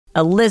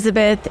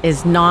Elizabeth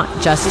is not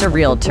just a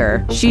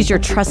realtor. She's your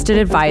trusted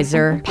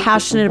advisor,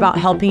 passionate about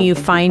helping you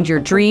find your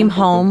dream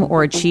home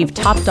or achieve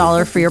top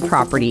dollar for your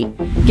property.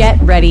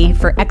 Get ready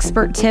for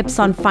expert tips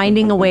on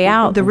finding a way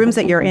out. The rooms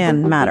that you're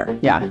in matter.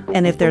 Yeah.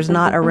 And if there's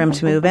not a room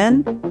to move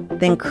in,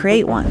 then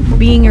create one.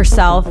 Being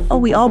yourself. Oh,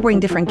 we all bring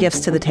different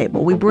gifts to the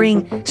table. We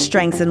bring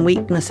strengths and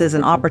weaknesses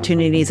and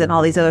opportunities and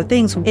all these other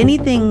things.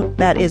 Anything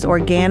that is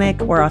organic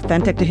or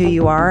authentic to who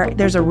you are,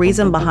 there's a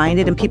reason behind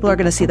it, and people are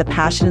going to see the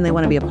passion and they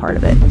want to be a part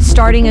of it.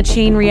 Starting a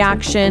chain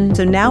reaction.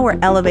 So now we're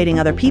elevating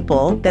other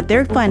people, that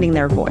they're finding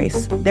their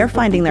voice, they're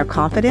finding their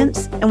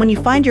confidence. And when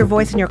you find your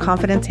voice and your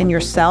confidence in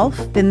yourself,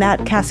 then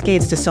that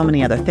cascades to so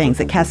many other things.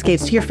 It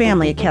cascades to your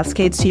family, it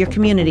cascades to your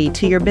community,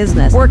 to your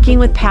business. Working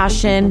with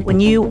passion. When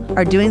you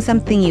are doing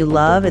something you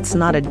love, it's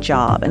not a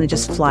job and it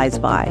just flies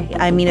by.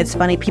 I mean, it's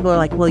funny, people are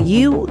like, well,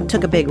 you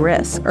took a big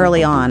risk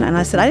early on. And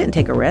I said, I didn't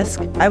take a risk.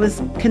 I was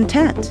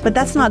content, but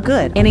that's not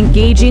good. And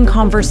engaging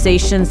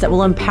conversations that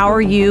will empower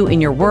you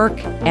in your work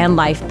and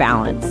life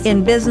balance.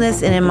 In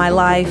business and in my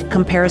life,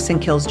 comparison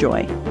kills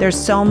joy. There's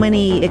so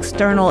many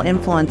external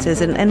influences,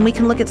 and we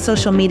can look at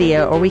social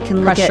media, or we can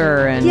look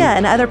pressure at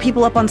and other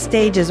people up on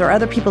stages or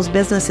other people's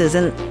businesses,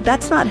 and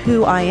that's not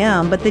who I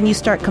am. But then you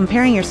start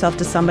comparing yourself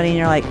to somebody and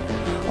you're like,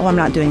 oh, I'm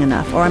not doing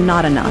enough, or I'm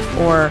not enough,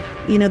 or,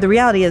 you know, the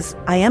reality is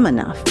I am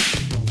enough.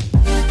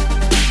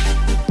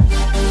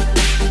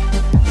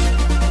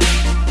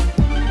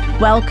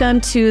 Welcome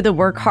to the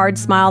Work Hard,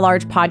 Smile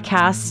Large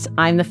podcast.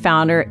 I'm the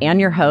founder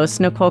and your host,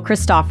 Nicole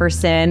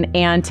Christopherson,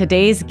 and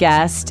today's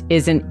guest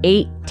is an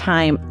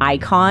 8-time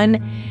icon.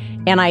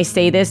 And I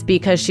say this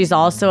because she's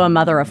also a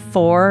mother of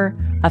 4,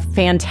 a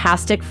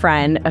fantastic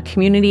friend, a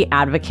community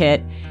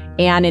advocate,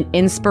 and an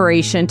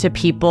inspiration to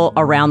people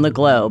around the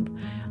globe.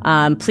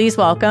 Please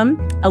welcome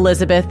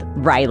Elizabeth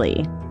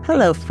Riley.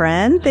 Hello,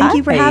 friend. Thank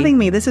you for having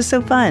me. This is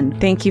so fun.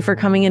 Thank you for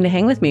coming in to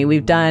hang with me.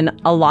 We've done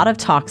a lot of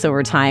talks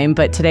over time,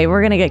 but today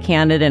we're going to get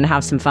candid and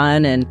have some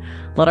fun and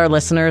let our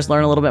listeners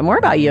learn a little bit more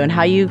about you and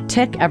how you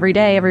tick every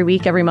day, every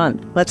week, every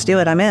month. Let's do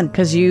it. I'm in.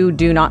 Because you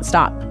do not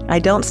stop. I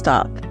don't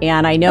stop.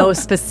 And I know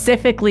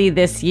specifically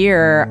this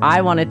year,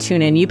 I want to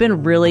tune in. You've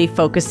been really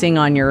focusing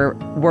on your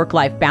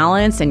work-life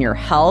balance and your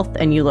health,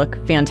 and you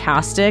look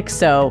fantastic.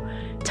 So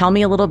tell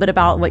me a little bit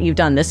about what you've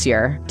done this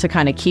year to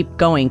kind of keep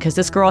going, because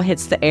this girl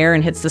hits the air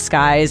and hits the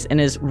skies and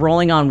is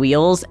rolling on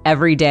wheels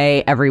every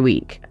day, every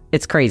week.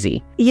 It's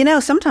crazy. You know,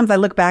 sometimes I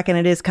look back and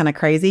it is kind of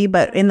crazy,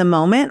 but in the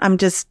moment, I'm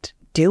just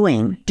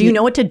doing. Do you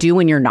know what to do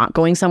when you're not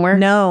going somewhere?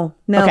 No.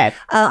 Okay.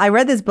 I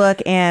read this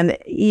book, and,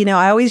 you know,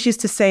 I always used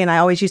to say, and I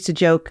always used to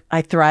joke,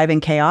 I thrive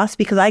in chaos,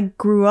 because I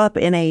grew up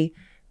in a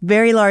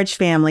very large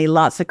family,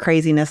 lots of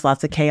craziness,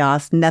 lots of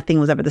chaos. Nothing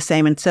was ever the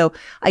same. And so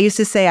I used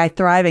to say I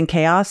thrive in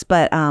chaos,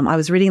 but I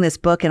was reading this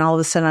book and all of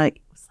a sudden I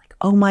was like,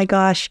 oh my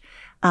gosh,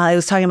 it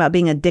was talking about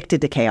being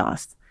addicted to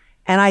chaos.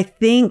 And I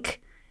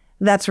think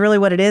that's really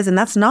what it is. And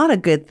that's not a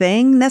good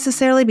thing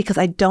necessarily, because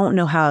I don't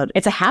know how.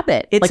 It's a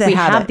habit. It's like a we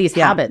habit. have these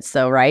habits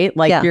though, right?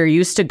 Like you're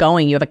used to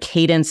going, you have a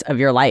cadence of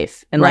your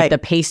life and like the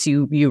pace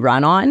you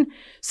run on.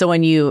 So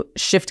when you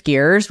shift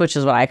gears, which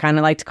is what I kind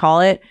of like to call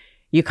it,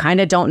 you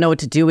kind of don't know what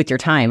to do with your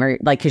time, or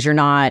like, because you're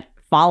not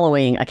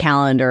following a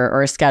calendar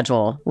or a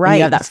schedule. Right.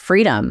 You have that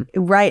freedom.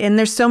 Right. And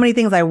there's so many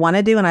things I want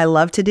to do and I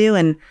love to do.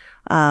 And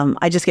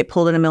I just get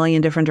pulled in a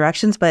million different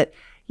directions. But,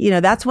 you know,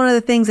 that's one of the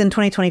things in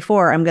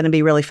 2024 I'm going to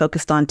be really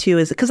focused on too,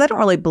 is because I don't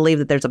really believe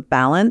that there's a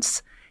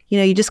balance. You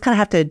know, you just kind of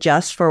have to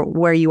adjust for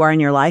where you are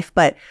in your life.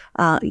 But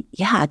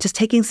just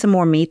taking some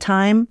more me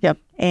time. Yep.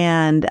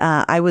 And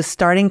I was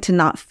starting to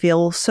not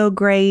feel so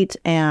great.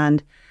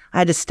 And I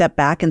had to step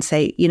back and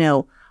say, you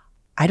know,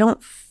 I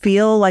don't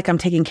feel like I'm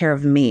taking care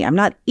of me. I'm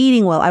not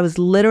eating well. I was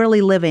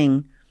literally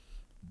living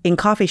in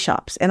coffee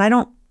shops, and I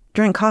don't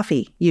drink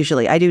coffee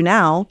usually. I do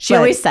now. She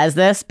always says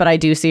this, but I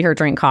do see her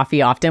drink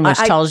coffee often, which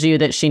tells you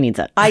that she needs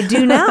it. I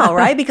do now,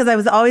 right? Because I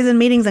was always in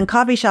meetings and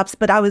coffee shops,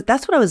 but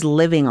that's what I was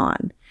living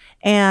on.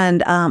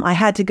 And I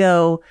had to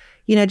go,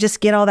 you know,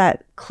 just get all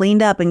that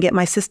cleaned up and get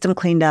my system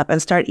cleaned up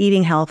and start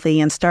eating healthy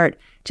and start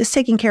just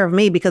taking care of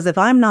me. Because if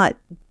I'm not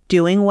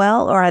doing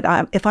well, or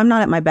if I'm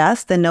not at my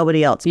best, then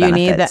nobody else benefits.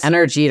 You need the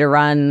energy to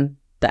run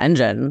the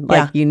engine.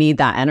 Like you need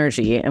that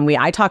energy. And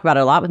I talk about it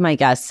a lot with my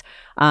guests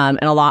and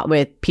a lot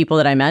with people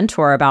that I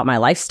mentor about my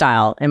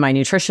lifestyle and my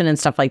nutrition and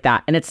stuff like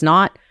that. And it's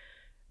not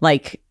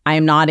like, I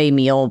am not a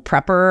meal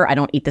prepper. I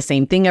don't eat the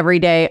same thing every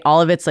day.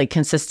 All of it's like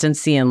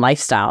consistency and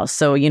lifestyle.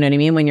 So, you know what I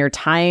mean? When your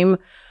time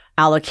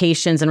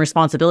allocations and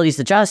responsibilities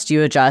adjust,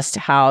 you adjust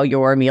how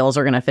your meals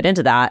are going to fit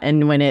into that.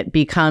 And when it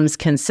becomes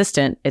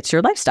consistent, it's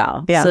your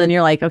lifestyle. Yeah. So then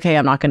you're like, okay,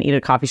 I'm not going to eat at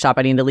a coffee shop.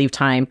 I need to leave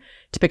time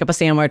to pick up a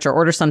sandwich or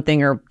order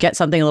something or get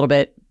something a little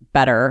bit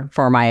better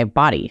for my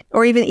body.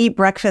 Or even eat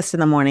breakfast in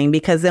the morning,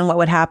 because then what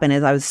would happen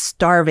is I was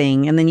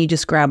starving, and then you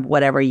just grab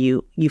whatever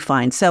you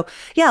find. So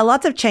yeah,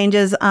 lots of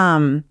changes.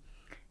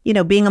 You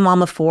know, being a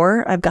mom of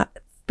 4, I've got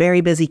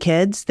very busy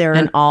kids.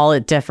 And all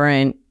at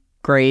different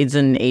grades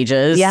and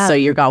ages. Yeah. So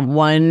you've got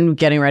one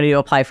getting ready to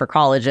apply for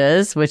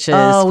colleges, which is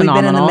phenomenal. We've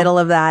been in the middle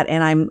of that.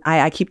 And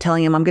I keep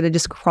telling him I'm going to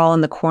just crawl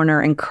in the corner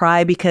and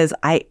cry because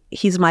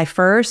he's my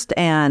first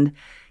and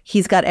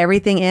he's got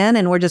everything in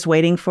and we're just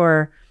waiting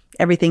for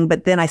everything.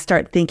 But then I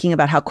start thinking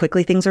about how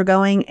quickly things are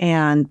going.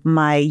 And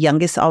my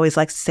youngest always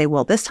likes to say,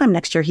 well, this time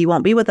next year, he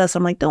won't be with us.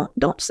 I'm like,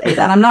 don't say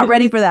that. I'm not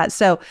ready for that.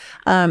 So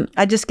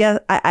I just guess,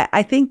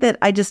 I think that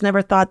I just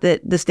never thought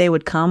that this day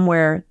would come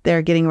where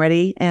they're getting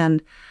ready.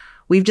 And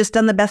we've just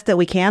done the best that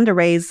we can to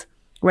raise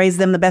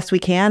them the best we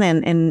can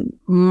and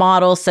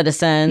model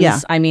citizens. Yeah.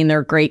 I mean,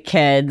 they're great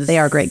kids. They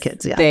are great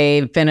kids. Yeah.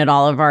 They've been at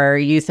all of our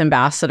youth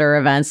ambassador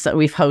events that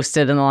we've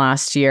hosted in the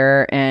last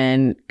year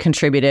and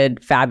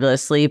contributed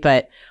fabulously.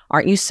 But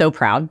aren't you so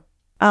proud?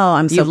 Oh,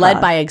 I'm so You've proud.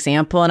 led by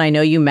example. And I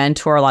know you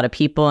mentor a lot of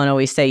people and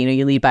always say,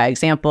 you lead by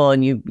example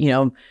and you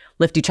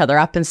lift each other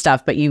up and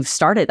stuff. But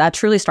that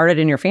truly started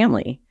in your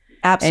family.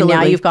 Absolutely.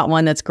 And now you've got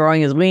one that's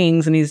growing his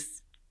wings and he's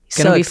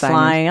going to be excited.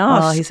 flying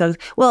off. Oh, he says,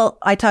 well,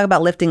 I talk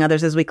about lifting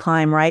others as we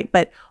climb, right?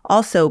 But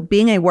also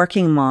being a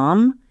working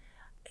mom,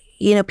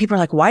 people are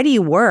like, why do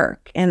you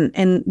work?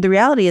 And the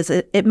reality is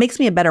it makes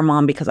me a better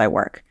mom because I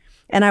work.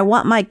 And I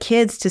want my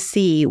kids to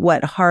see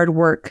what hard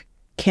work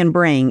can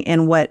bring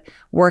and what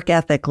work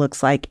ethic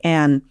looks like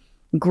and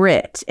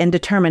grit and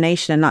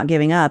determination and not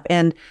giving up.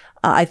 And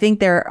I think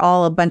they're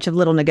all a bunch of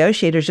little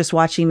negotiators just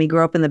watching me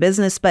grow up in the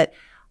business, but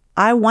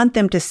I want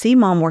them to see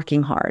mom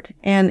working hard.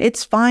 And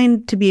it's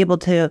fine to be able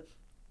to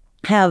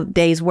have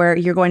days where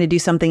you're going to do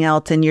something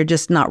else and you're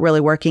just not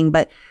really working.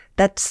 But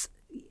that's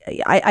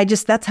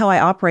how I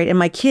operate. And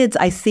my kids,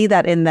 I see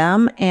that in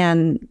them.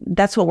 And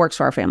that's what works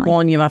for our family. Well,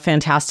 and you have a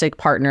fantastic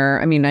partner.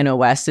 I mean, I know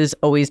Wes is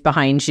always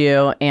behind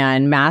you.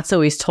 And Matt's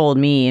always told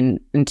me,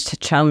 and to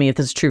tell me if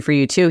this is true for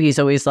you too, he's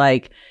always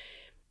like,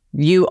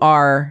 you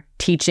are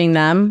teaching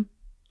them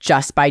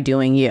just by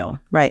doing you.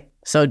 Right.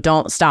 So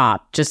don't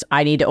stop.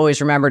 I need to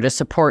always remember to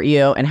support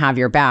you and have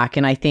your back.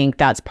 And I think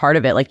that's part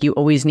of it. Like you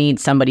always need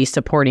somebody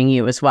supporting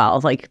you as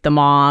well. Like the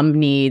mom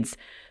needs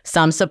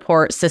some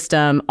support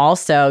system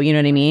also, you know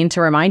what I mean?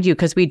 To remind you,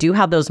 because we do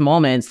have those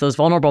moments, those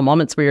vulnerable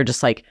moments where you're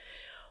just like,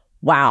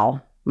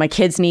 wow, my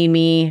kids need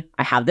me.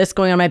 I have this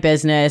going on in my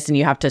business. And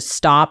you have to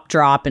stop,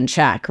 drop, and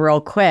check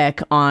real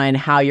quick on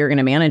how you're going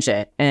to manage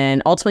it.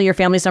 And ultimately, your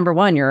family's number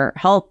one. Your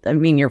health,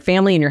 your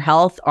family and your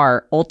health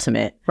are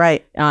ultimate.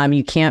 Right.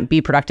 You can't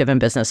be productive in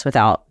business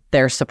without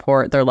their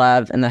support, their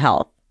love, and the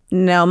health.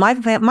 No, my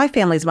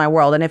family's my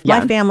world. And if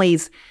my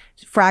family's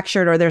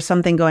fractured or there's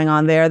something going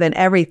on there, then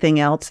everything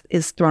else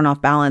is thrown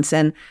off balance.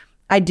 And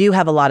I do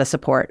have a lot of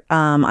support.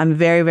 I'm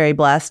very, very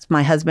blessed.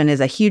 My husband is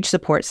a huge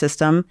support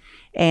system.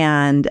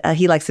 And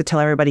he likes to tell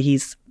everybody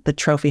he's the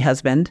trophy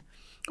husband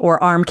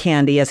or arm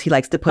candy, as he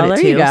likes to put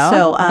it too. You go.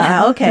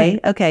 So,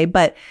 okay.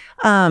 But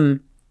I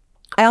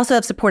also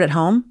have support at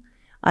home.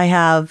 I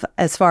have,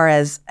 as far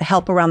as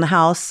help around the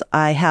house,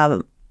 I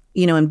have,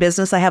 in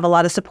business, I have a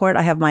lot of support.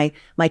 I have my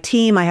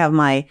team. I have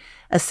my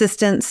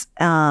assistants,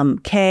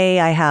 Kay,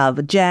 I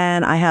have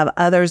Jen, I have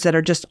others that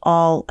are just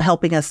all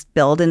helping us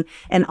build. And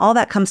all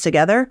that comes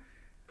together.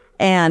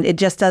 And it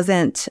just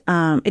doesn't,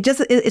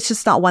 it's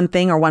just not one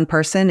thing or one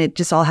person. It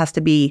just all has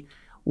to be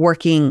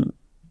working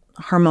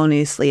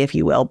harmoniously, if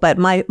you will. But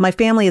my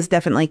family is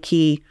definitely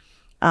key.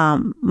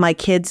 My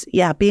kids,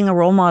 being a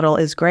role model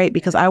is great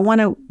because I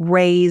want to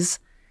raise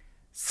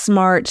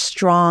smart,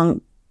 strong,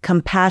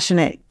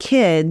 compassionate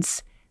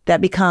kids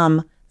that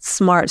become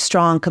smart,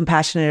 strong,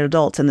 compassionate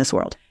adults in this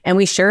world. And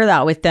we share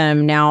that with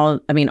them now.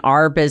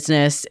 Our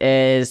business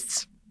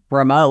is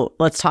remote.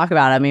 Let's talk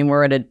about it.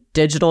 We're at a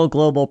digital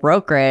global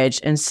brokerage.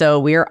 And so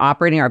we're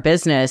operating our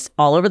business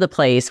all over the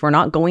place. We're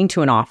not going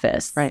to an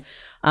office. Right.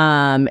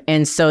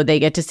 And so they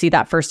get to see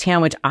that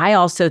firsthand, which I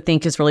also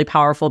think is really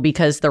powerful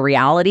because the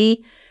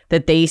reality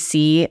that they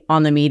see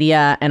on the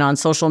media and on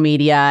social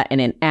media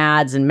and in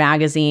ads and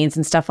magazines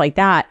and stuff like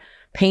that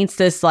paints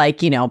this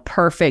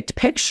perfect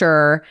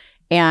picture.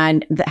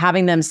 And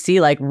having them see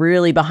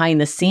really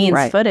behind the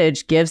scenes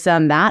footage gives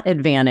them that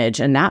advantage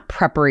and that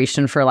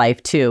preparation for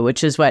life too,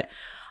 which is what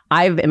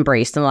I've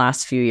embraced in the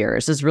last few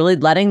years, is really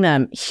letting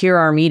them hear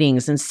our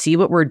meetings and see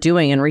what we're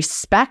doing and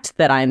respect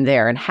that I'm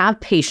there and have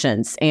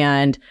patience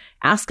and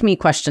ask me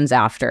questions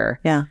after.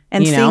 Yeah.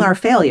 And seeing our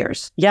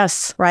failures.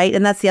 Yes. Right.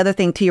 And that's the other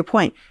thing, to your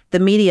point, the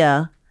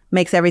media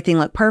makes everything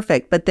look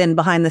perfect, but then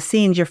behind the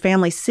scenes, your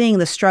family's seeing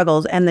the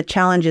struggles and the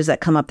challenges that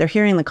come up. They're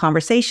hearing the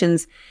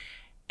conversations.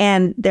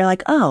 And they're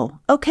like, oh,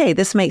 okay,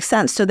 this makes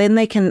sense. So then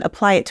they can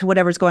apply it to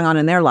whatever's going on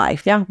in their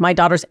life. Yeah. My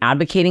daughter's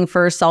advocating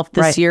for herself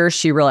this year.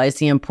 She realized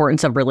the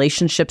importance of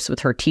relationships with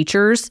her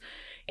teachers,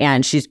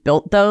 and she's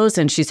built those,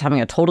 and she's having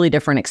a totally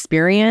different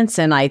experience.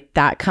 And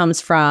that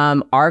comes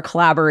from our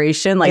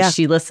collaboration.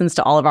 She listens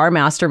to all of our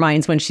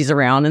masterminds when she's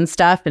around and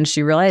stuff. And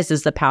she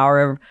realizes the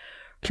power of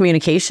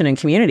communication and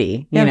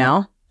community,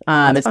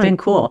 it's been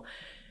cool.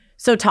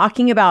 So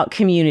talking about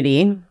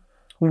community,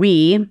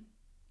 we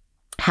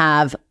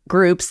have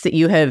groups that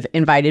you have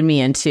invited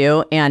me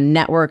into and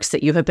networks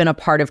that you have been a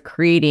part of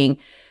creating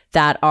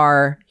that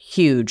are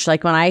huge.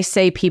 Like when I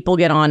say people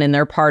get on and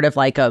they're part of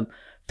like a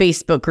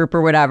Facebook group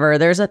or whatever,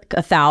 there's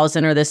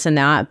 1,000 or this and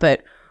that,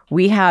 but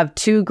we have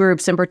 2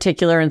 groups in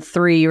particular, and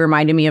 3, you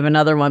reminded me of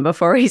another one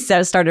before we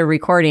started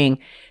recording,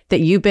 that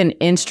you've been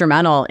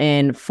instrumental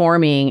in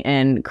forming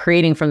and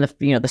creating from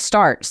the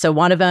start. So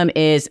one of them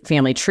is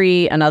Family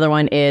Tree, another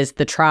one is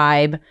The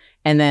Tribe,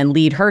 and then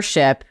Lead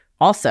Hership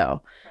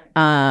also.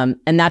 And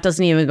that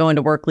doesn't even go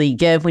into Work Lead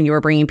Give when you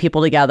were bringing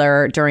people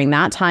together during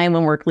that time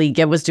when Work Lead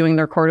Give was doing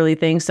their quarterly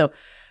thing. So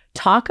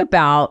talk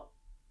about,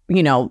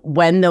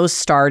 when those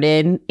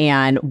started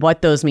and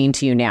what those mean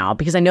to you now,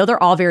 because I know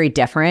they're all very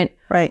different.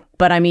 Right.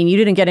 But I mean, you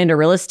didn't get into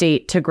real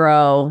estate to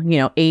grow,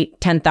 8,000,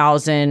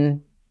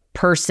 10,000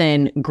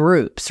 person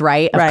groups,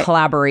 right? Of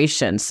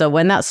collaboration. So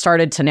when that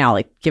started to now,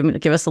 like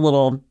give us a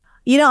little.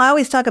 I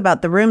always talk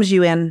about the rooms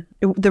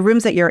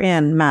that you're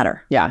in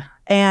matter. Yeah.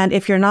 And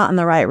if you're not in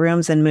the right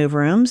rooms, then move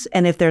rooms.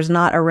 And if there's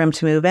not a room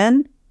to move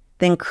in,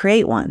 then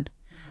create one.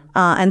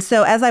 And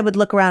so as I would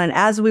look around and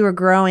as we were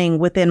growing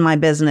within my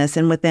business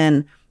and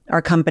within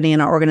our company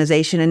and our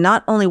organization, and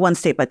not only one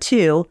state, but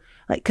 2,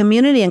 like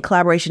community and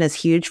collaboration is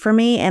huge for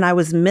me. And I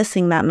was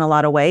missing that in a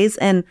lot of ways.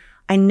 And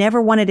I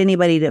never wanted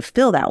anybody to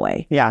feel that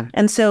way. Yeah.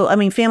 And so,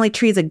 Family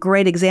Tree is a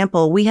great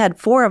example. We had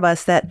 4 of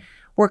us that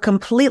were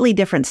completely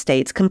different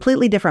states,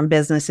 completely different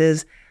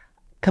businesses,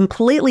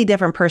 completely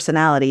different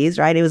personalities,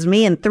 right? It was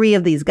me and 3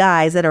 of these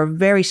guys that are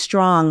very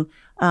strong,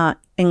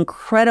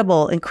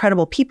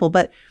 incredible people,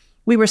 but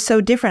we were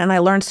so different and I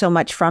learned so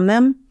much from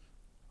them.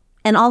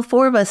 And all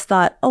 4 of us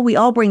thought, we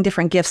all bring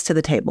different gifts to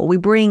the table. We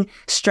bring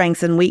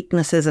strengths and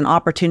weaknesses and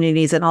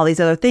opportunities and all these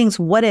other things.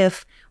 What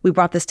if we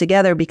brought this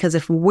together? Because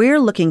if we're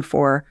looking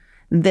for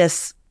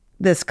this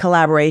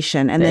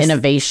collaboration and this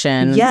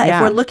innovation.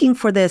 If we're looking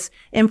for this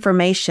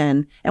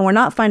information and we're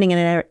not finding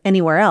it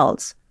anywhere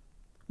else,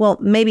 well,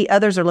 maybe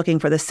others are looking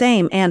for the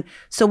same. And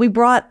so we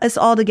brought us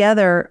all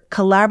together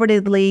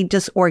collaboratively,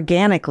 just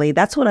organically.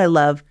 That's what I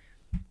love.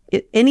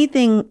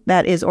 Anything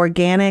that is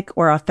organic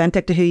or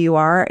authentic to who you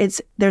are,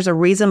 there's a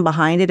reason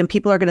behind it, and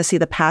people are going to see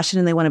the passion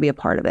and they want to be a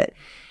part of it.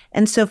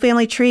 And so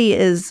Family Tree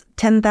is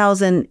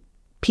 10,000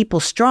 people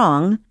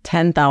strong.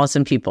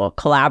 10,000 people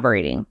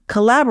collaborating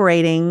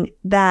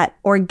that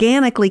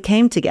organically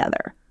came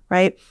together,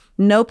 right?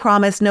 No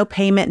promise, no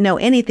payment, no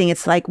anything.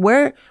 It's like,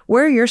 where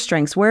are your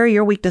strengths? Where are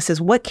your weaknesses?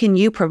 What can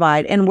you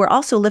provide? And we're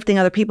also lifting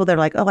other people that are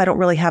like, I don't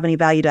really have any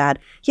value to add.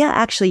 Yeah,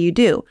 actually you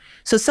do.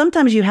 So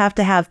sometimes you have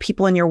to have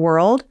people in your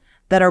world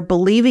that are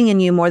believing in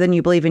you more than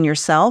you believe in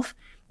yourself.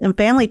 And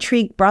Family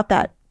Tree brought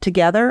that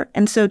together.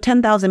 And so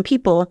 10,000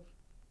 people,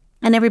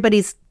 and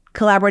everybody's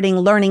collaborating,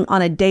 learning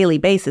on a daily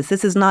basis.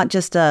 This is not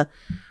just a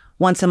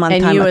once a month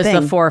and time you of as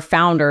thing. The 4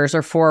 founders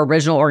or 4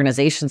 original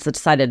organizations that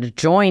decided to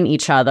join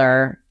each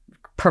other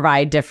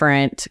provide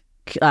different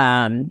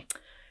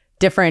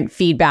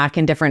feedback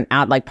and different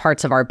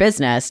parts of our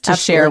business to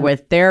share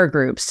with their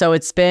groups. So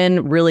it's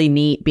been really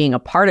neat being a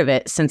part of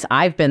it since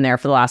I've been there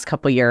for the last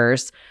couple of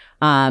years,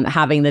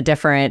 having the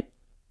different,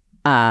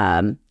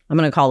 I'm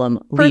going to call them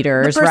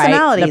leaders,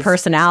 right? The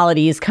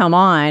personalities come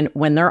on.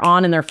 When they're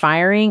on and they're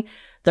firing,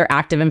 they're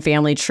active in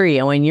Family Tree.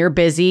 And when you're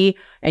busy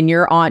and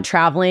you're on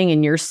traveling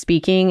and you're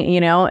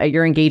speaking, at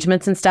your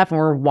engagements and stuff, and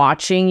we're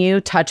watching you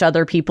touch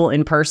other people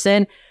in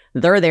person,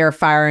 they're there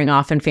firing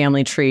off in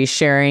Family Tree,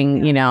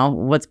 sharing,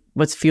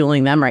 what's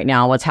fueling them right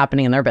now, what's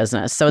happening in their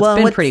business. So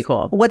it's been pretty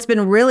cool. What's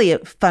been really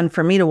fun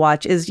for me to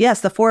watch is,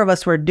 yes, the 4 of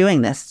us were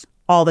doing this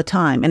all the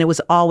time, and it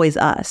was always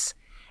us.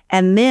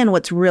 And then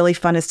what's really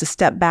fun is to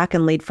step back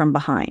and lead from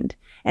behind.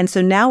 And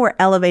so now we're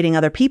elevating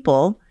other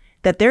people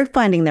that they're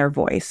finding their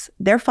voice,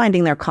 they're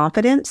finding their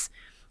confidence.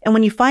 And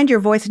when you find your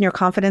voice and your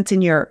confidence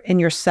in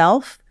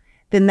yourself,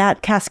 then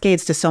that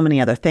cascades to so many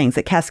other things.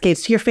 It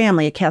cascades to your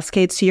family, it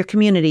cascades to your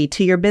community,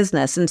 to your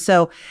business. And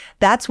so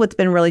that's what's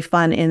been really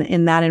fun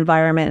in that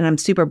environment. And I'm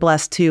super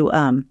blessed to,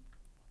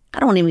 I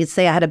don't even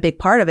say I had a big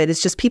part of it.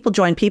 It's just people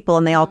join people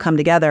and they all come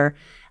together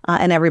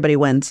and everybody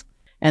wins.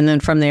 And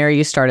then from there,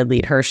 you started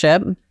Lead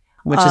Hership,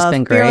 which has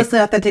been great. Fearlessly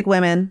Authentic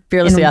Women.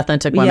 Fearlessly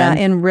Authentic Women. Yeah,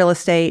 in real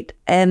estate.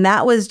 And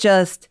that was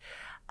just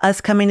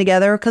us coming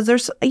together because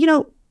there's,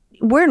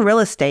 we're in real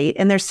estate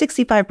and there's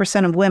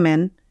 65% of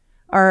women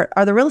are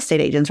the real estate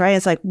agents, right?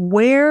 It's like,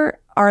 where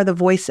are the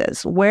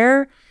voices?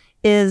 Where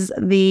is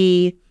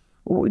where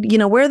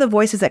are the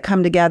voices that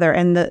come together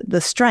and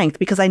the strength?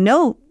 Because I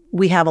know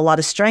we have a lot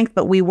of strength,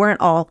 but we weren't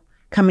all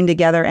coming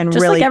together and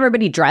just really. Like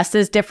everybody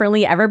dresses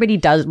differently. Everybody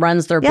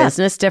runs their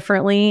business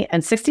differently.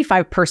 And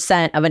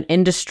 65% of an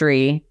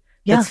industry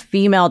that's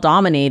female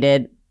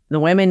dominated, the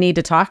women need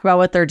to talk about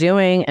what they're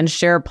doing and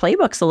share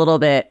playbooks a little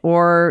bit,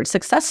 or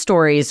success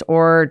stories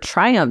or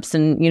triumphs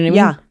and,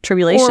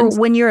 tribulations. Or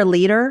when you're a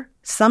leader,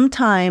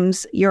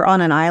 sometimes you're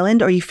on an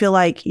island or you feel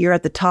like you're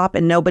at the top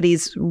and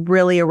nobody's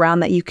really around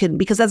that you can,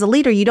 because as a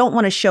leader, you don't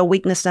want to show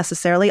weakness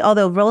necessarily,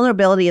 although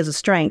vulnerability is a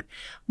strength,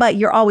 but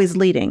you're always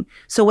leading.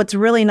 So what's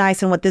really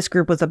nice and what this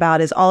group was about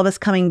is all of us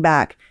coming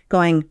back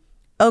going,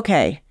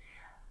 okay,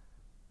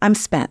 I'm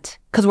spent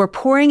because we're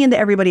pouring into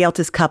everybody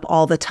else's cup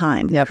all the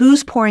time. Yep.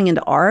 Who's pouring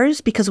into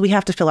ours? Because we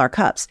have to fill our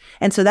cups.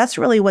 And so that's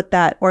really what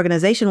that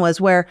organization was,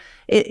 where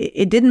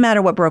it didn't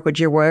matter what brokerage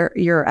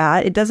you're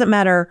at. It doesn't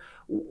matter,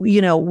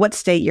 what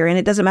state you're in.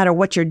 It doesn't matter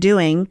what you're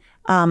doing.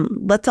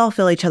 Let's all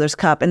fill each other's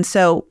cup. And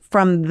so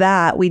from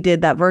that, we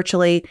did that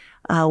virtually.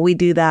 We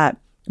do that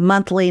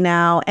monthly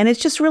now. And it's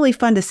just really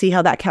fun to see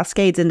how that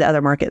cascades into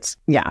other markets.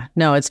 Yeah.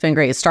 No, it's been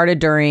great. It started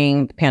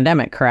during the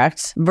pandemic,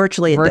 correct?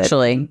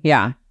 Virtually.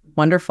 Yeah.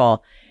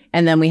 Wonderful.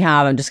 And then we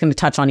have, I'm just going to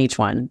touch on each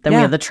one. Then we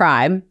have the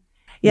Tribe.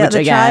 Yeah,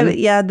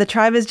 the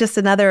Tribe is just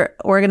another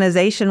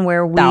organization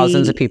where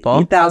thousands of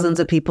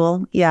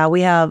people. Yeah,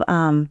 we have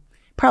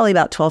probably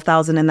about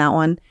 12,000 in that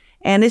one.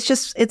 And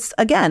it's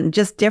again,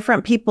 just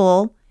different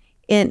people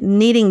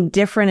needing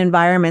different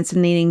environments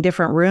and needing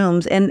different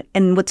rooms. And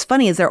what's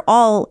funny is they're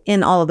all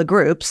in all of the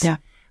groups. Yeah.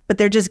 But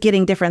they're just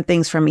getting different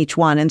things from each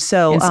one. And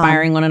so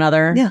inspiring one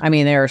another. Yeah. I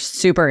mean, they're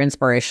super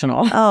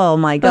inspirational. Oh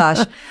my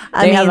gosh.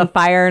 They have a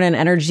fire and an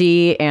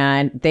energy,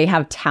 and they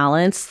have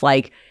talents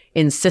like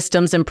in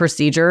systems and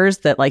procedures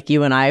that like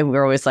you and I,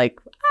 we're always like,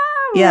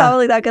 we're not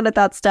really that good at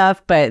that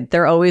stuff. But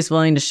they're always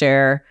willing to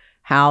share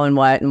how and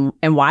what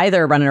and why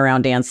they're running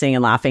around dancing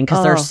and laughing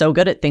because they're so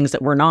good at things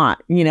that we're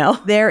not,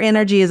 Their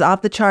energy is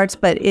off the charts,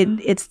 but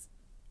it's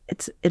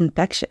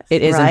infectious.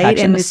 It is right?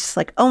 infectious. And it's just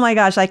like, oh my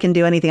gosh, I can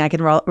do anything. I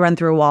can run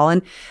through a wall.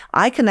 And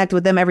I connect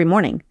with them every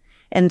morning.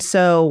 And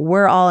so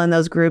we're all in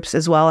those groups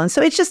as well. And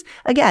so it's just,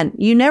 again,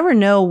 you never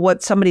know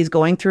what somebody's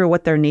going through or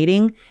what they're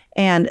needing.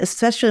 And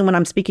especially when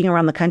I'm speaking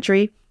around the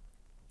country,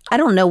 I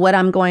don't know who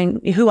I'm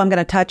going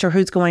to touch or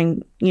who's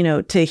going,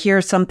 to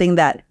hear something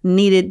that they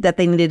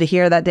needed to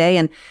hear that day.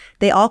 And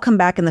they all come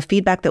back, and the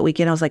feedback that we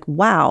get, I was like,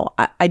 wow,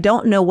 I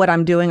don't know what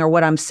I'm doing or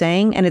what I'm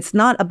saying. And it's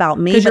not about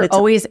me. Because you're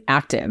always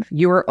active.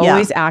 You are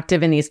always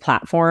active in these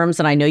platforms.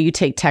 And I know you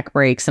take tech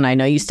breaks, and I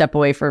know you step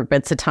away for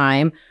bits of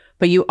time,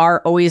 but you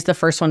are always the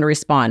first one to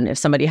respond. If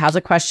somebody has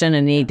a question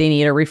and they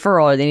need a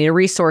referral or they need a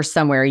resource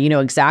somewhere, you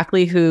know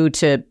exactly who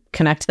to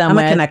connect them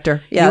with. I'm a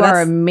connector. Yeah, you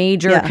are a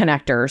major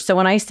connector. So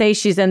when I say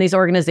she's in these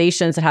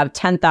organizations that have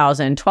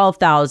 10,000,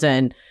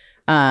 12,000,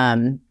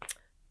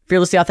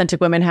 Fearlessly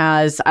Authentic Women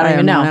has, I don't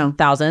even know,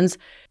 thousands.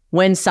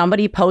 When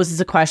somebody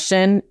poses a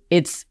question,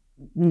 it's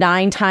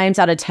 9 times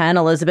out of 10,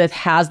 Elizabeth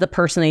has the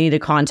person they need to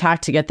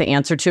contact to get the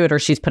answer to it, or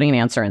she's putting an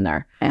answer in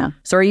there. Yeah.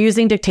 So are you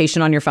using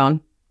dictation on your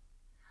phone?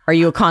 Are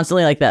you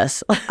constantly like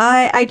this?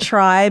 I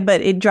try,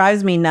 but it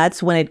drives me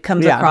nuts when it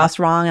comes across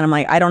wrong. And I'm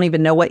like, I don't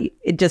even know what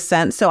it just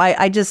sent. So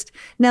I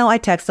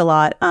text a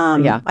lot.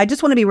 I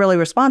just want to be really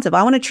responsive.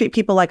 I want to treat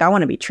people like I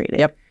want to be treated.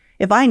 Yep.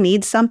 If I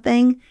need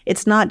something,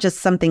 it's not just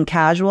something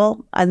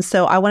casual. And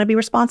so I want to be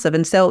responsive.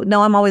 And so,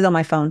 no, I'm always on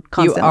my phone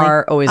constantly. You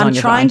are always on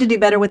your phone. I'm trying to do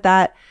better with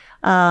that.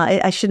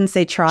 I shouldn't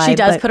say try. She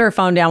does put her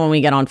phone down when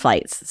we get on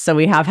flights. So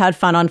we have had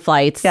fun on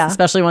flights,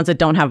 especially ones that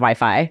don't have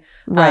Wi-Fi.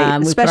 Right.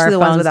 We especially put our the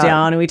phones ones without.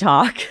 down and we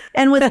talk.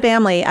 And with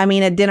family, I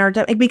mean, at dinner,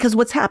 because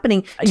what's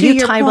happening, you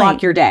time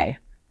block your day.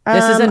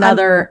 This is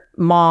another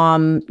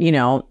mom,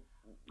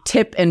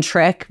 tip and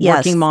trick,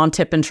 working mom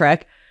tip and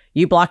trick.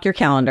 You block your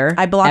calendar.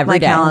 I block my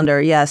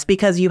calendar, yes,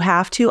 because you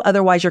have to.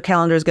 Otherwise, your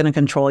calendar is going to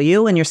control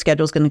you and your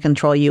schedule is going to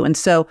control you. And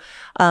so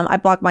I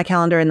block my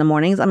calendar in the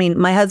mornings. I mean,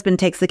 my husband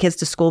takes the kids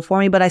to school for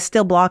me, but I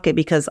still block it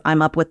because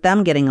I'm up with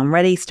them, getting them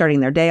ready, starting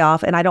their day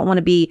off. And I don't want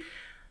to be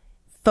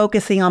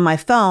focusing on my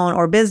phone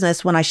or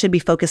business when I should be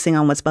focusing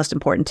on what's most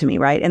important to me,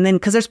 right? And then,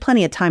 because there's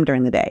plenty of time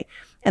during the day.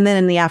 And then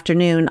in the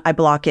afternoon, I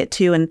block it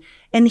too.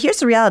 And here's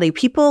the reality.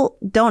 People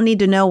don't need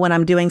to know when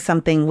I'm doing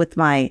something with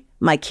my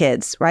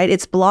kids, right?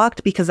 It's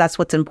blocked because that's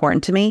what's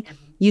important to me.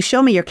 You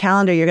show me your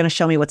calendar, you're going to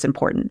show me what's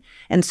important.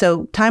 And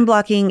so time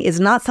blocking is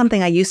not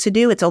something I used to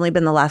do. It's only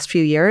been the last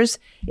few years.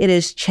 It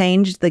has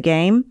changed the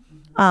game.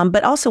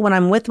 But also when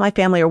I'm with my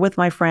family or with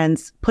my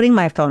friends, putting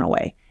my phone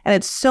away. And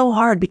it's so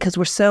hard because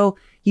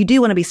you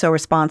do want to be so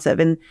responsive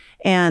and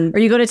or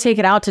you go to take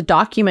it out to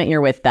document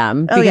you're with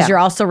them because you're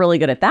also really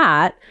good at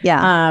that.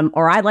 Yeah.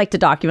 Or I like to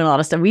document a lot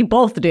of stuff. We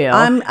both do.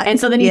 And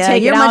so then you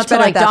take it out to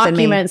like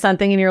document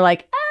something and you're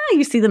like,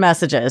 you see the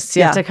messages. So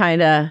you have to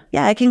kind of.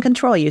 Yeah, I can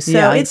control you.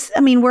 So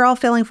we're all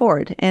failing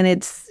forward and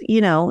it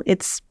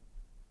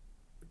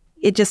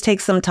just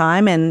takes some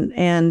time and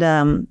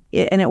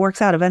it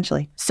works out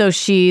eventually. So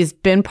she's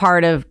been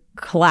part of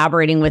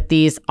collaborating with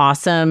these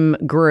awesome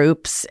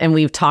groups and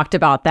we've talked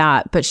about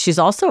that, but she's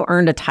also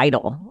earned a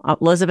title.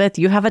 Elizabeth,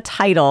 you have a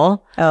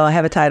title. Oh, I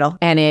have a title.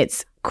 And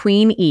it's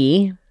Queen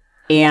E.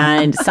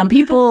 And some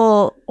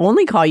people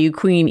only call you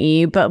Queen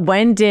E, but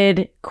when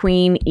did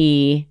Queen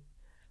E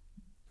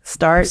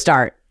start?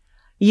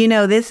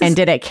 And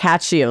did it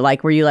catch you?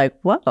 Like, were you like,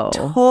 whoa?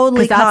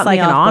 Totally caught that's like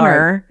me an off honor.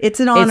 Guard. It's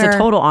an honor. It's a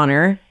total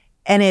honor.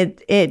 And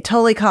it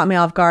totally caught me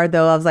off guard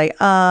though. I was like,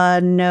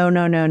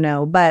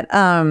 no.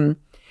 But,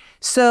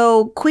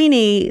 so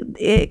Queenie,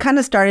 it kind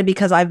of started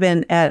because I've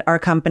been at our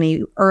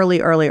company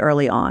early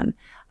on.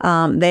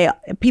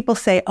 People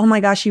say, oh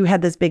my gosh, you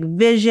had this big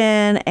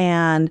vision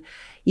and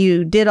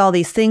you did all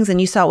these things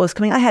and you saw what was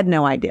coming. I had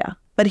no idea.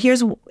 But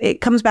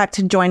it comes back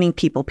to joining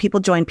people. People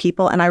join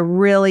people. And I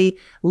really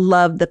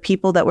love the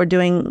people that were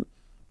doing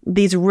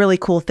these really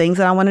cool things,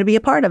 and I wanted to be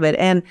a part of it.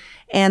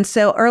 And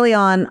so early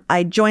on,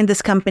 I joined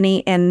this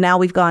company, and now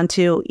we've gone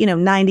to,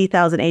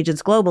 90,000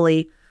 agents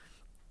globally.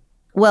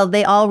 Well,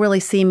 they all really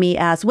see me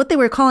as, what they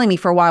were calling me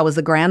for a while was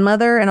the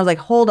grandmother. And I was like,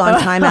 hold on,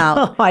 time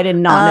out. I did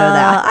not know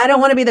that. I don't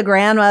want to be the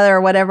grandmother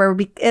or whatever.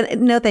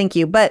 No, thank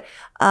you. But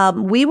there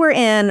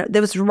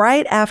was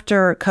right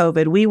after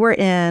COVID. We were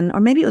in,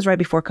 or maybe it was right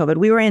before COVID.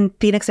 We were in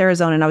Phoenix,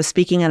 Arizona, and I was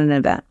speaking at an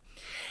event.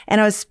 And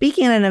I was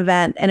speaking at an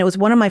event, and it was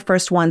one of my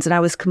first ones, and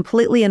I was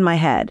completely in my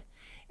head.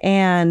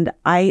 And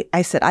I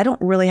said, I don't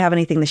really have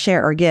anything to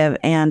share or give.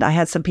 And I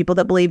had some people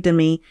that believed in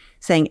me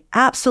saying,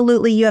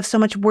 absolutely, you have so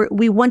much work.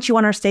 We want you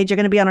on our stage. You're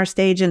going to be on our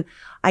stage. And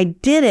I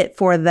did it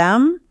for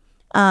them.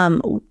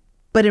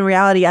 But in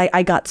reality,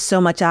 I got so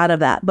much out of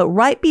that. But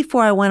right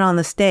before I went on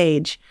the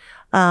stage,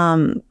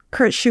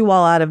 Kurt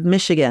Schuwall out of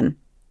Michigan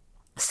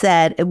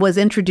was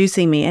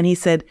introducing me. And he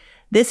said,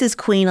 this is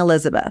Queen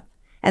Elizabeth.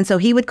 And so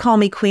he would call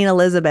me Queen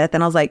Elizabeth.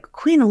 And I was like,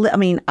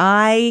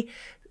 I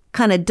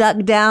kind of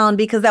ducked down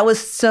because that was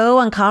so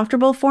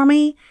uncomfortable for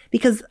me,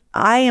 because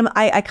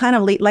I kind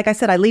of lead, like I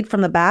said, I lead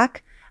from the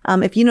back.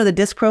 If you know the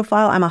DISC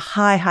profile, I'm a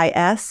high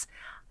S.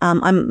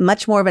 I'm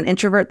much more of an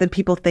introvert than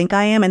people think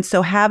I am. And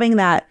so having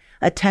that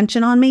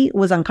attention on me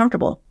was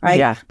uncomfortable, right?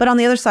 Yeah. But on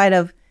the other side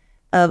of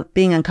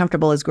being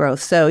uncomfortable is growth.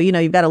 So,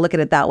 you've got to look at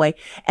it that way.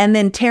 And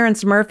then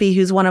Terrence Murphy,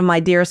 who's one of my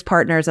dearest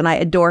partners, and I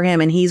adore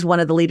him, and he's one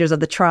of the leaders of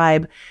the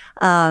tribe.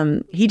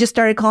 He just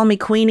started calling me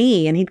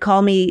Queenie, and he'd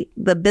call me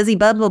the busy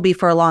bumblebee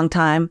for a long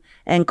time,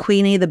 and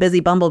Queenie, the busy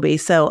bumblebee.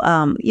 So,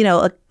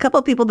 a couple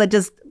of people that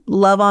just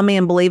love on me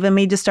and believe in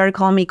me just started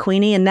calling me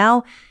Queenie. And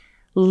now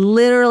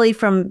literally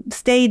from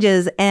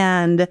stages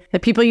and the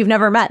people you've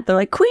never met, they're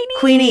like,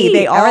 Queenie.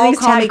 They all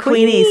call me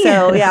Queenie.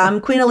 So yeah, I'm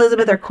Queen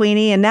Elizabeth or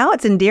Queenie, and now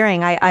it's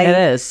endearing. It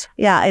is.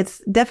 Yeah, it's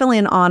definitely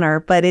an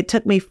honor, but it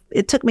took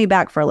me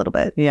back for a little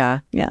bit. Yeah.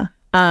 Yeah.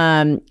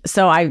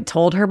 So I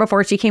told her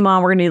before she came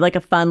on, we're gonna do like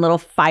a fun little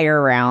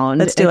fire round.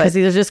 Let's do it. Because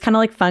these are just kind of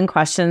like fun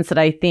questions that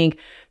I think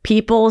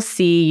people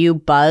see you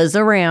buzz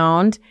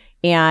around.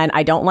 And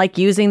I don't like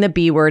using the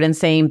B word and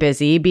saying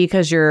busy,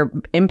 because you're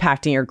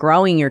impacting, you're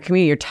growing your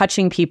community, you're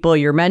touching people,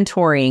 you're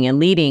mentoring and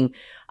leading.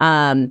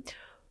 But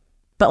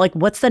like,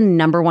 what's the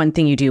number one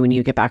thing you do when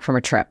you get back from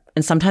a trip?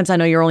 And sometimes I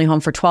know you're only home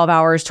for 12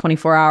 hours,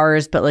 24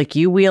 hours, but like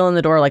you wheel in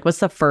the door, like what's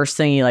the first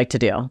thing you like to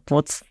do?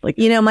 What's like,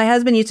 my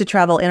husband used to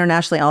travel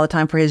internationally all the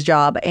time for his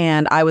job,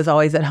 and I was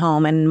always at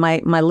home. And my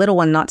little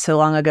one not so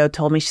long ago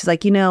told me, she's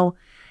like,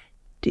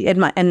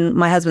 and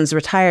my husband's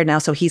retired now,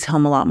 so he's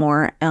home a lot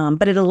more.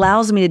 But it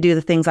allows me to do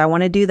the things I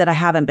want to do that I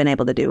haven't been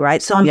able to do,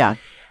 right? So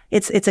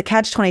it's a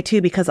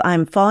catch-22, because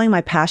I'm following my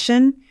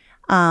passion,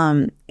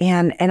 and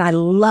I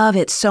love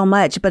it so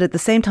much. But at the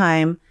same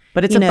time,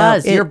 but it's a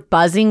buzz. You're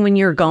buzzing when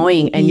you're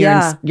going, and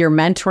you're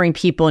mentoring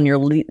people, and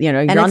you're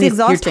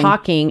you're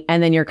talking,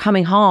 and then you're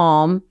coming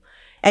home.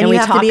 And we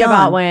talk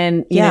about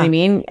when, you know what I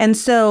mean? And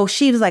so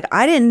she was like,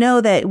 I didn't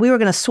know that we were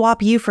going to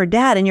swap you for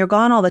dad, and you're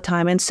gone all the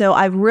time. And so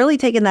I've really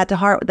taken that to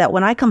heart, that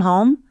when I come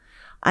home,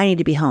 I need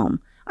to be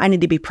home. I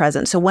need to be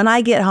present. So when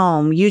I get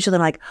home, usually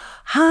I'm like,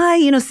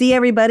 hi, see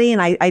everybody.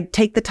 And I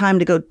take the time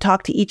to go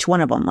talk to each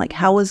one of them. Like,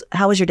 how was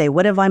your day?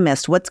 What have I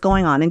missed? What's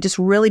going on? And just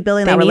really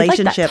building that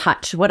relationship. Like that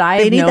touch. What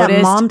I've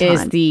noticed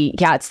is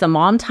it's the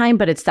mom time,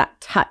 but it's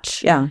that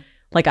touch. Yeah.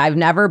 Like, I've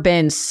never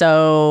been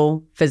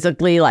so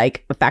physically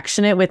like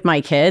affectionate with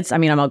my kids. I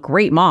mean, I'm a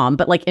great mom,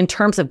 but like in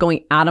terms of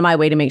going out of my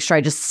way to make sure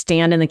I just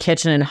stand in the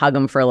kitchen and hug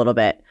them for a little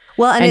bit.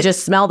 Well, and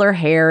just smell their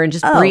hair and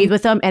just breathe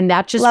with them. And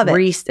that just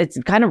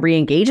it kind of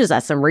re-engages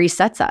us and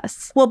resets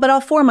us. Well, but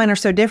all four of mine are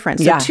so different.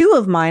 So two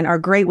of mine are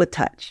great with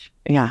touch.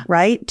 Yeah.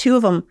 Right? Two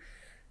of them,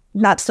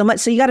 not so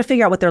much. So you got to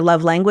figure out what their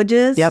love language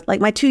is. Yep. Like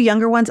my two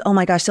younger ones, oh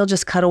my gosh, they'll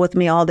just cuddle with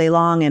me all day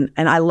long. And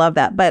I love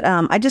that. But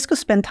I just go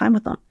spend time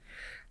with them.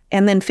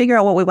 And then figure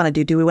out what we want to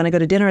do. Do we want to go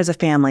to dinner as a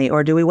family?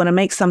 Or do we want to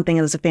make something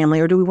as a family?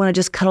 Or do we want to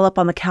just cuddle up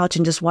on the couch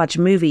and just watch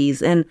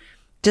movies? And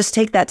just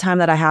take that time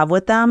that I have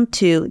with them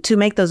to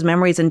make those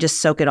memories and just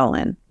soak it all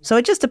in. So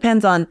it just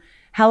depends on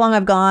how long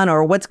I've gone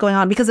or what's going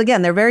on. Because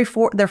again, they're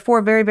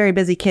four very, very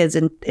busy kids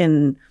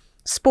in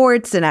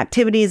sports and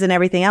activities and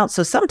everything else.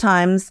 So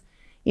sometimes,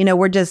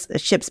 we're just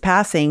ships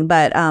passing,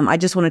 but I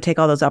just want to take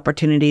all those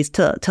opportunities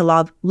to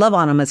love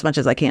on them as much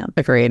as I can.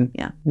 Agreed.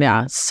 Yeah.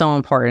 Yeah. So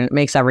important. It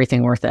makes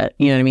everything worth it.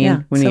 You know what I mean?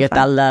 Yeah, when you get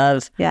that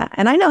love. Yeah.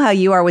 And I know how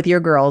you are with your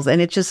girls, and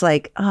it's just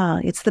like,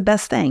 it's the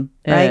best thing.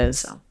 Right? It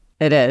is.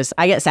 It is.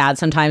 I get sad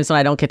sometimes when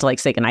I don't get to like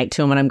say goodnight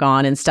to them when I'm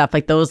gone and stuff.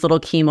 Like those little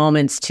key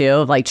moments too,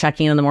 of like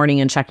checking in the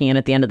morning and checking in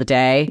at the end of the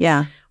day.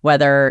 Yeah.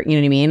 Whether, you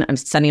know what I mean? I'm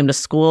sending them to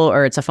school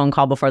or it's a phone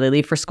call before they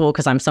leave for school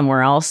because I'm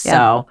somewhere else. Yeah.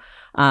 So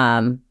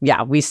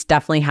we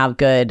definitely have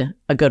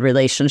a good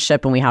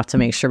relationship, and we have to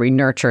make sure we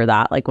nurture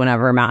that, like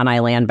whenever Matt and I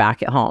land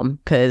back at home.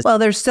 Well,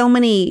 there's so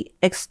many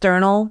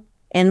external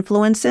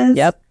influences.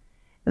 Yep.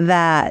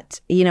 That,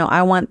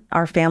 I want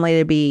our family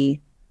to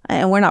be,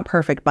 and we're not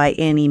perfect by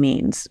any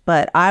means,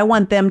 but I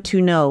want them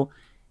to know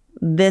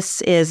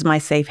this is my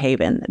safe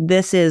haven.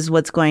 This is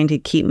what's going to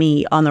keep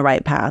me on the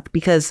right path,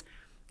 because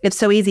it's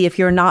so easy. If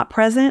you're not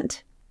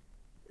present,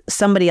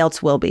 somebody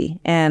else will be.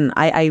 And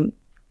I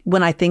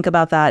when I think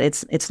about that,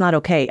 it's not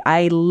okay.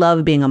 I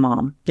love being a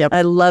mom. Yep.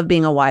 I love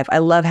being a wife. I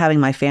love having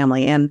my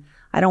family, and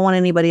I don't want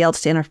anybody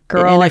else to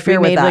interfere Like we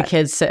with made that. the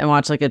kids sit and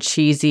watch like a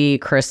cheesy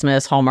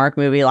Christmas Hallmark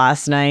movie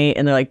last night,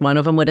 and they're like, one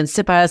of them wouldn't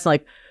sit by us. And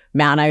like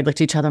Matt and I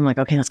looked at each other. I'm like,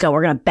 okay, let's go.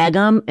 We're gonna beg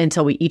them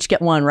until we each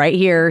get one right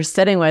here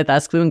sitting with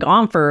us. We've been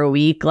gone for a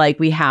week. Like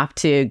we have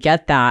to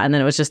get that. And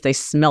then it was just they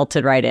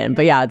melted right in.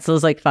 But yeah, it's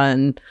those like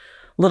fun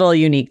little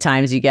unique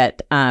times you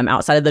get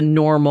outside of the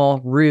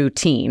normal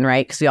routine,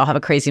 right? Because we all have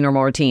a crazy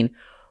normal routine.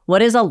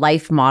 What is a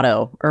life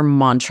motto or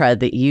mantra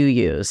that you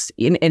use?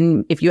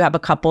 And if you have a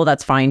couple,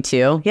 that's fine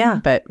too. Yeah.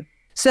 But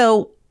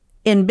so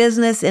in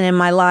business and in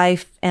my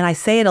life, and I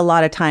say it a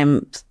lot of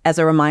times as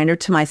a reminder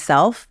to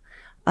myself,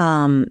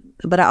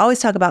 but I always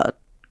talk about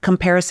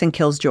comparison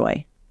kills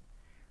joy,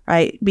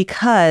 right?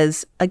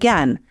 Because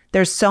again,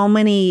 there's so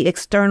many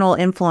external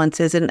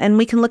influences, and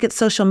we can look at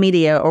social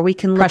media, or we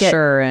can look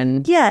pressure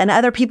at and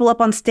other people up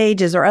on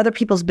stages or other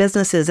people's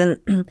businesses.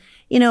 And,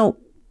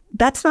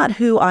 that's not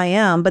who I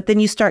am. But then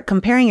you start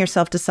comparing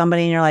yourself to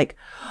somebody and you're like,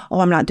 oh,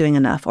 I'm not doing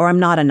enough, or I'm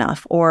not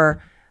enough.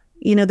 Or,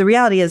 the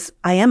reality is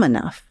I am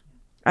enough.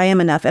 I am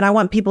enough. And I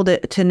want people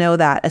to know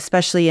that,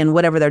 especially in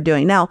whatever they're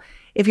doing. Now,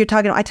 if you're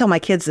talking, I tell my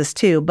kids this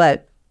too,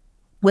 but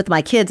with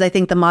my kids, I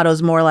think the motto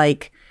is more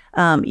like,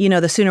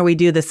 the sooner we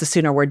do this, the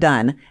sooner we're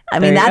done. I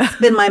mean, that's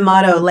been my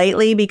motto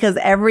lately, because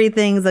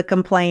everything's a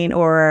complaint,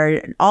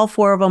 or all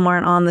four of them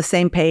aren't on the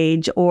same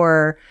page,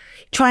 or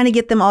trying to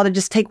get them all to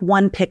just take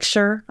one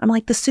picture. I'm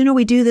like, the sooner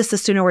we do this, the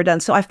sooner we're done.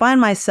 So I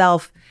find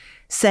myself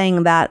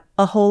saying that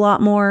a whole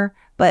lot more,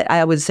 but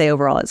I would say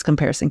overall it's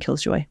comparison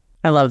kills joy.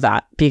 I love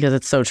that, because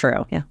it's so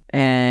true. Yeah.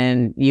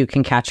 And you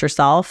can catch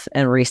yourself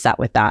and reset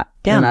with that.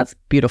 Yeah. And that's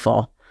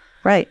beautiful.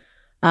 Right.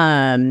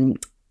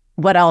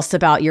 What else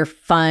about your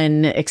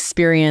fun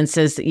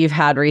experiences that you've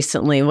had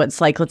recently?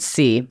 What's like, let's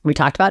see. We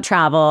talked about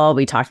travel.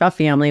 We talked about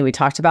family. We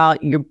talked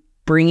about you're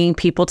bringing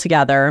people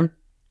together.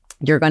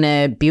 You're going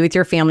to be with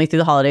your family through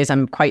the holidays,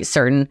 I'm quite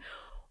certain.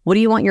 What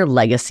do you want your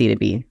legacy to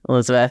be,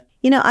 Elizabeth?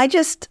 You've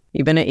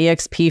been at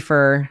EXP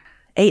for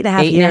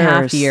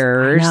 8.5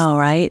 years. I know,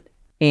 right?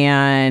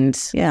 And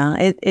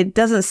yeah, it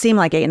doesn't seem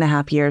like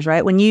 8.5 years,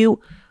 right? When you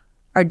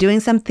are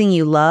doing something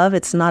you love,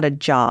 it's not a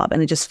job,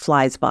 and it just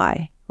flies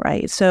by,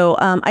 right? So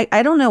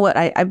I don't know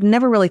I've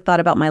never really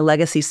thought about my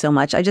legacy so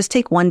much. I just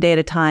take one day at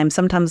a time.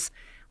 Sometimes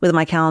with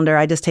my calendar,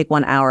 I just take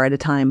 1 hour at a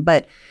time.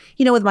 But,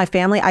 with my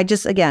family, I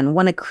just, again,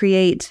 want to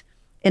create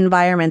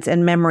environments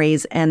and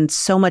memories and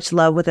so much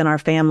love within our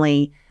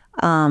family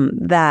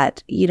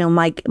that,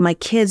 my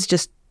kids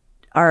just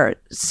are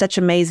such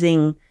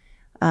amazing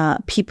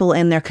people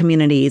in their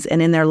communities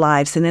and in their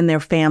lives and in their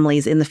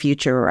families in the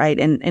future, right?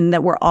 And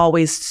that we're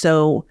always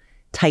so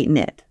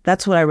tight-knit.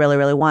 That's what I really,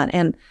 really want.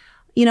 And,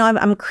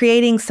 I'm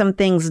creating some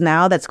things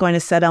now that's going to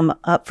set them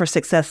up for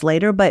success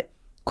later, but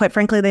quite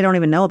frankly, they don't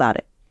even know about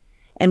it.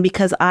 And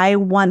because I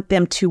want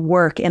them to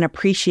work and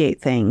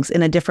appreciate things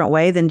in a different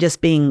way than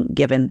just being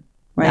given,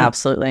 right?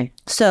 Absolutely.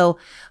 So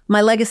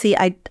my legacy,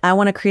 I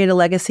want to create a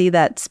legacy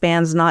that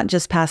spans not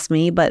just past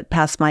me, but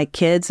past my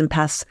kids and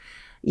past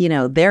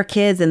their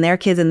kids and their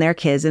kids and their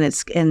kids,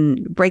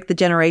 and break the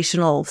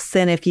generational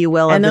sin, if you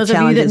will. And of those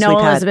of you that know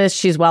Elizabeth,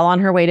 she's well on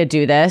her way to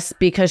do this,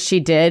 because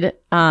she did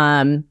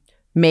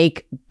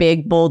make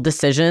big, bold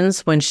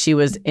decisions when she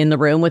was in the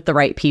room with the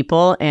right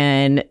people,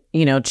 and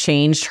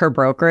changed her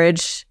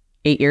brokerage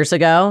 8 years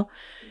ago.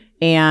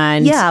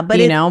 And yeah, but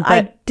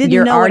I didn't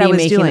you're know what I was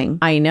making, doing.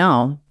 I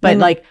know,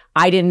 but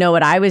I didn't know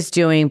what I was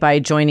doing by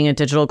joining a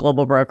digital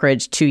global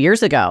brokerage 2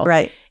 years ago.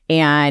 Right.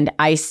 And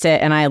I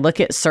sit and I look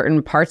at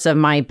certain parts of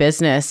my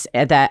business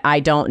that I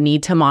don't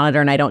need to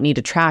monitor and I don't need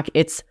to track.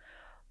 It's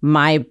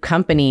my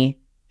company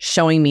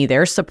showing me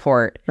their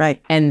support.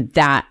 Right. And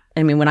that,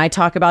 when I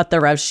talk about the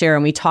rev share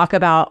and we talk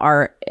about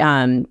our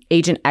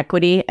agent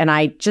equity, and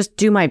I just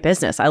do my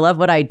business. I love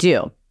what I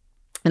do.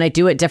 And I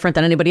do it different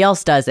than anybody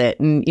else does it.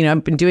 And,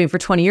 I've been doing it for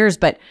 20 years,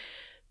 but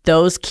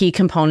those key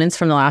components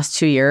from the last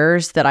 2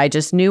 years that I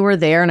just knew were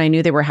there and I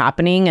knew they were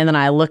happening. And then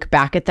I look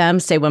back at them,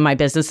 say when my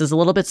business is a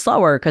little bit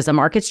slower because the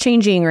market's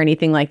changing or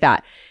anything like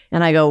that.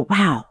 And I go,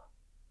 wow,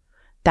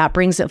 that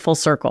brings it full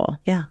circle.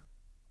 Yeah.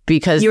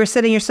 Because you were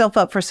setting yourself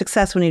up for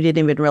success when you didn't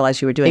even realize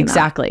you were doing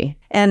exactly.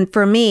 that. And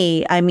for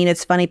me,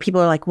 it's funny.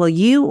 People are like, well,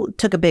 you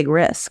took a big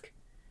risk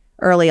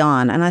early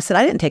on. And I said,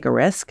 I didn't take a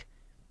risk.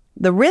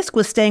 The risk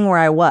was staying where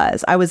I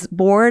was. I was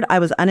bored. I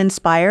was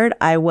uninspired.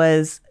 I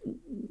was,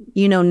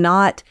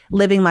 not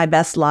living my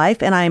best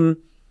life. And I'm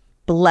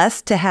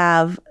blessed to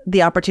have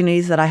the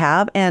opportunities that I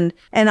have. And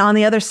on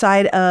the other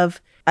side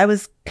of, I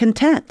was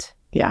content.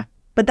 Yeah.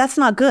 But that's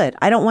not good.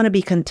 I don't want to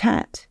be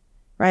content,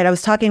 right? I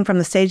was talking from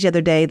the stage the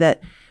other day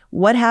that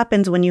what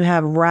happens when you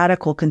have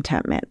radical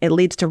contentment? It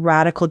leads to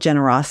radical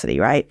generosity,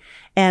 right?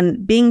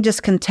 And being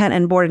just content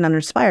and bored and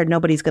uninspired,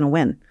 nobody's going to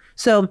win.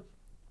 So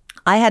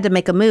I had to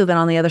make a move. And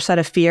on the other side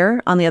of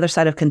fear, on the other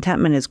side of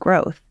contentment is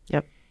growth.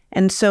 Yep.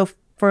 And so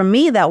for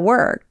me, that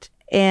worked.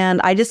 And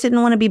I just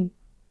didn't want to be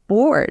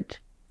bored.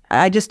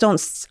 I don't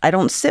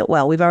sit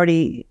well. We've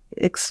already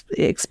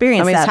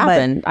experienced that. It's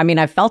happened.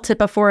 I've felt it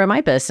before in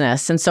my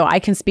business. And so I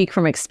can speak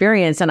from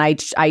experience. And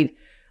I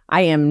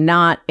am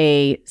not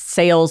a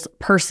sales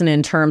person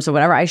in terms of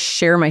whatever. I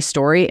share my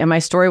story. And my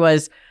story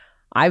was,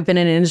 I've been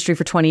in an industry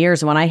for 20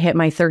 years. And when I hit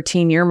my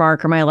 13-year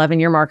mark or my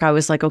 11-year mark, I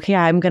was like, okay,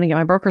 I'm going to get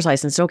my broker's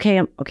license. Okay,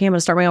 I'm going to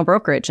start my own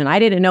brokerage. And I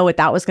didn't know what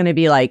that was going to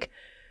be like,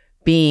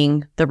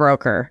 being the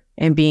broker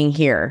and being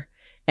here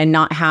and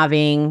not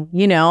having,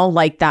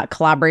 like that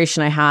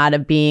collaboration I had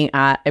of being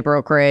at a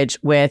brokerage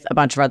with a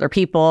bunch of other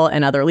people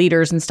and other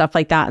leaders and stuff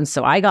like that. And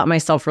so I got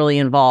myself really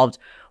involved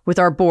with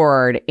our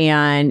board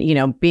and,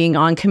 being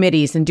on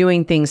committees and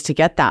doing things to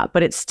get that.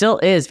 But it still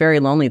is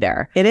very lonely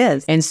there. It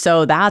is. And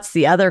so that's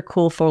the other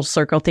cool full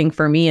circle thing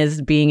for me,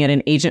 is being at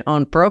an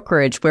agent-owned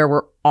brokerage where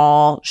we're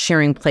all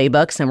sharing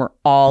playbooks and we're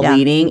all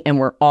leading and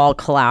we're all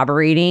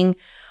collaborating.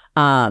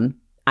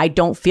 I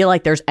don't feel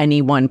like there's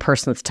any one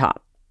person at the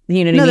top.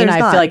 You know what I mean?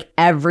 I feel like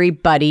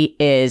everybody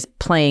is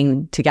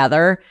playing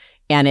together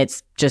and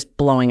it's just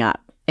blowing up.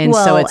 And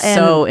so it's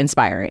so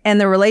inspiring. And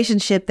the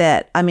relationship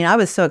that, I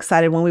was so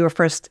excited when we were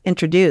first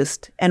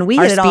introduced, and we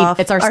hit it off.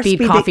 It's our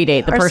speed coffee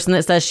date. The person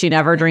that says she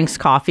never drinks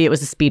coffee, it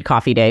was a speed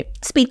coffee date.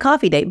 Speed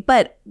coffee date.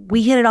 But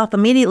we hit it off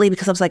immediately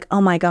because I was like,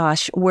 oh my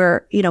gosh,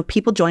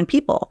 people join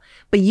people.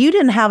 But you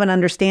didn't have an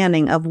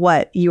understanding of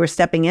what you were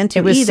stepping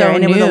into either.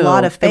 And it was a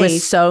lot of faith. It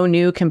was so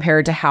new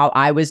compared to how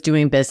I was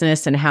doing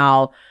business and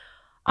how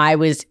I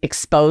was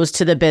exposed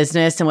to the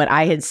business and what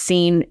I had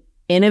seen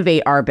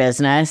innovate our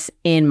business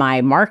in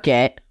my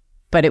market.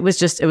 But it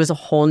was a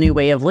whole new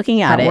way of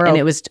looking at it. And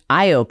it was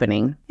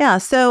eye-opening. Yeah.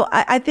 So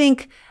I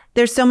think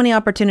there's so many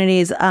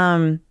opportunities,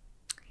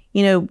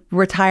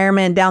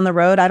 retirement down the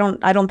road. I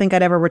don't think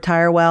I'd ever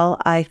retire well.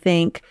 I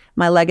think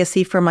my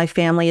legacy for my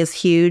family is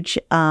huge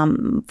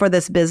for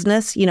this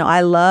business.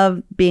 I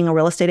love being a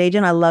real estate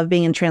agent. I love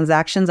being in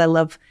transactions. I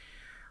love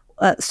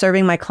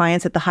serving my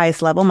clients at the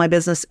highest level. My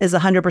business is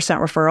 100%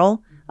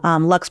 referral.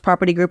 Lux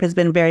Property Group has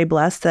been very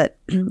blessed that,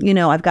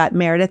 I've got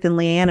Meredith and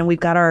Leanne and we've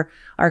got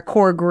our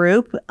core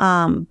group.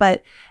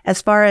 But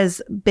as far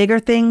as bigger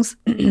things,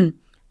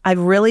 I've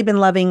really been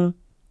loving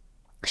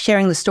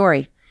sharing the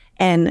story.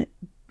 And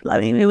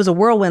it was a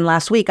whirlwind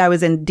last week. I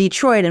was in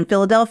Detroit and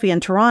Philadelphia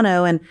and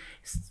Toronto and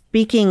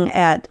speaking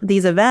at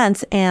these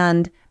events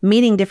and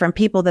meeting different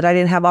people that I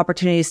didn't have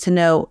opportunities to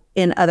know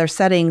in other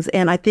settings.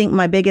 And I think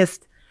my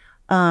biggest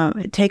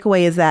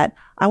takeaway is that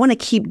I want to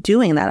keep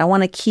doing that. I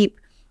want to keep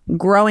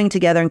growing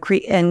together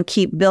and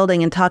keep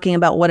building and talking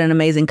about what an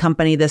amazing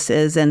company this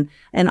is and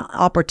an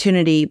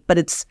opportunity. But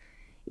it's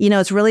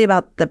really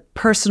about the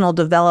personal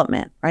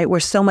development, right? We're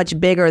so much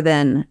bigger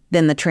than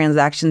the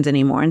transactions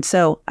anymore. And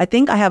so I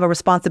think I have a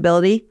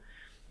responsibility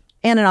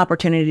and an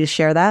opportunity to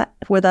share that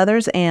with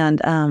others.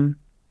 And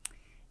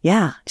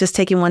just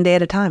taking one day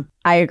at a time.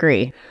 I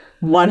agree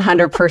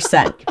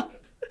 100%.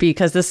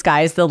 Because the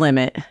sky's the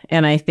limit.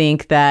 And I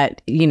think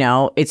that,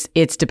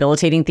 it's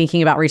debilitating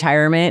thinking about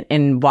retirement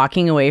and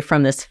walking away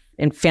from this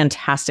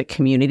fantastic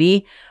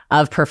community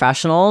of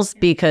professionals,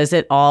 because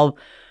it all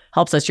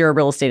helps us. You're a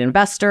real estate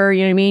investor,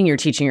 you know what I mean? You're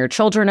teaching your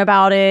children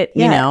about it.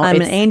 Yeah, I'm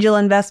an angel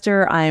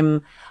investor.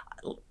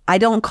 I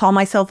don't call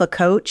myself a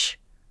coach,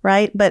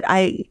 right? But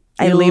I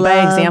lead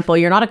by example.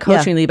 You're not a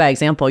coach, you lead by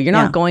example. You're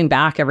not going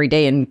back every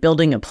day and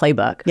building a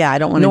playbook. Yeah, I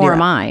don't want to do that. Nor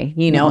am I.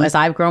 As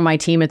I've grown my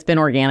team, it's been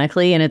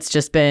organically and it's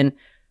just been,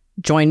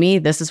 join me.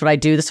 This is what I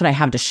do. This is what I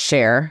have to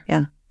share.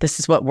 Yeah. This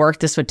is what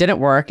worked. This is what didn't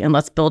work. And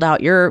let's build out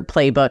your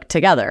playbook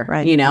together.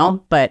 Right.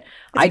 But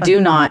I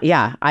do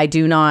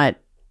not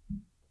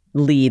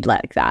lead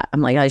like that.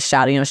 I'm like, I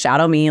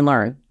shadow me and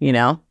learn,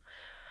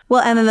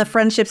 Well, and then the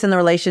friendships and the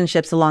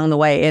relationships along the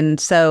way. And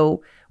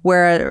so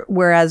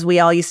whereas we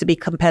all used to be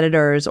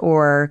competitors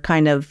or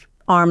kind of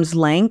arm's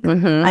length,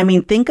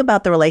 think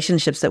about the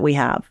relationships that we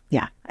have.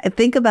 Yeah.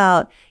 Think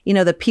about,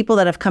 the people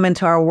that have come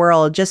into our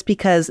world just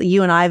because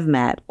you and I've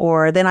met,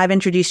 or then I've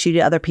introduced you to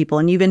other people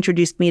and you've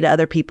introduced me to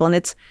other people.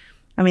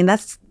 And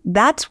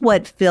that's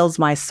what fills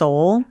my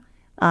soul.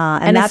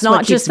 And that's it's not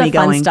what just keeps the me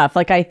going. fun stuff.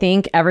 Like, I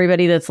think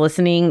everybody that's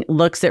listening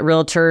looks at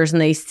realtors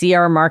and they see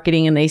our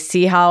marketing and they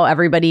see how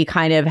everybody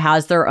kind of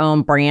has their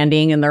own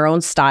branding and their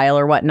own style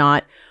or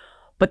whatnot.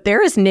 But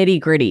there is nitty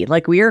gritty.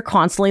 Like, we are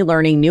constantly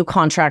learning new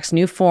contracts,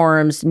 new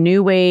forms,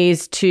 new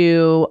ways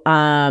to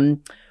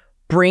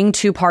bring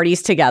two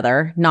parties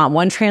together. Not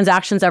one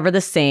transaction's ever the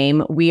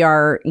same. We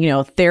are,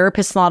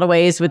 therapists in a lot of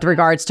ways with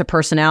regards to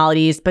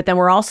personalities, but then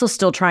we're also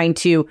still trying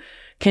to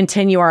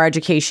continue our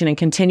education and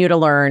continue to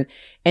learn.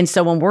 And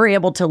so when we're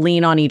able to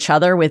lean on each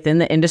other within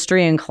the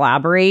industry and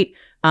collaborate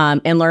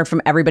and learn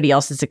from everybody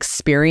else's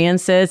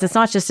experiences, it's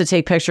not just to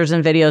take pictures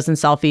and videos and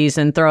selfies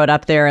and throw it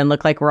up there and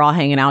look like we're all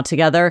hanging out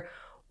together.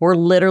 we're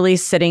literally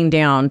sitting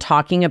down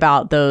talking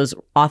about those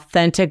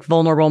authentic,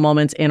 vulnerable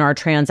moments in our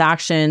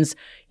transactions,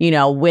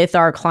 with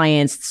our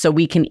clients so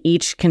we can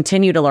each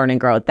continue to learn and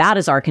grow. That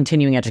is our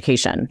continuing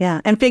education.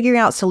 Yeah. And figuring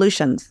out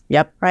solutions.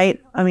 Yep.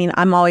 Right. I mean,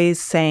 I'm always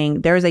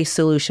saying there's a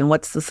solution.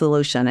 What's the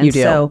solution? And you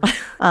do. So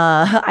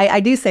I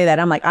do say that.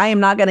 I'm like, I am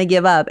not going to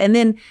give up. And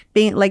then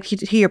being like,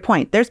 to your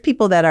point, there's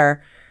people that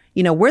are,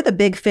 we're the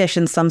big fish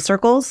in some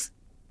circles,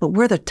 but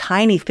we're the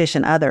tiny fish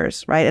in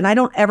others, right? And I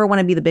don't ever want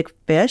to be the big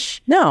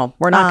fish. No,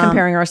 we're not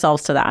comparing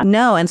ourselves to that.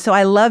 No. And so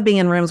I love being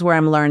in rooms where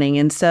I'm learning.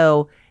 And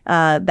so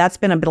that's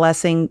been a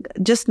blessing,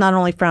 just not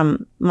only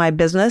from my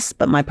business,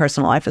 but my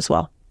personal life as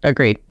well.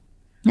 Agreed.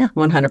 Yeah.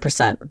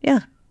 100%. Yeah.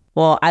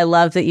 Well, I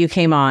love that you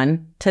came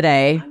on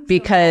today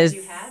because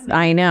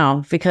I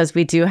know, because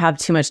we do have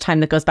too much time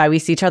that goes by. We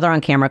see each other on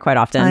camera quite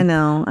often. I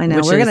know.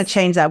 We're going to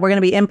change that. We're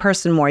going to be in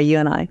person more, you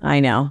and I. I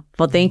know.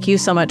 Well, thank you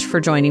so much for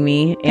joining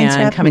me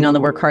and coming on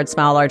the Work Hard,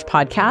 Smile Large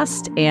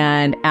podcast.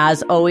 And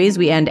as always,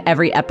 we end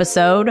every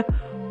episode,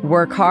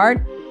 work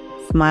hard,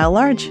 smile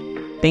large.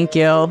 Thank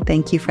you.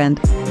 Thank you, friend.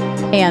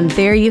 And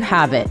there you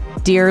have it,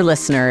 dear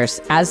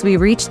listeners. As we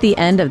reach the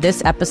end of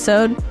this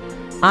episode,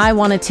 I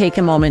want to take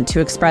a moment to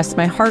express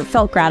my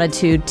heartfelt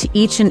gratitude to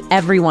each and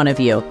every one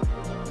of you.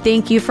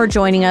 Thank you for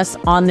joining us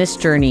on this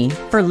journey,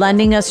 for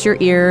lending us your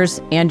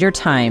ears and your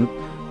time.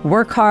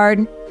 Work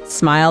hard,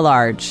 smile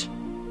large.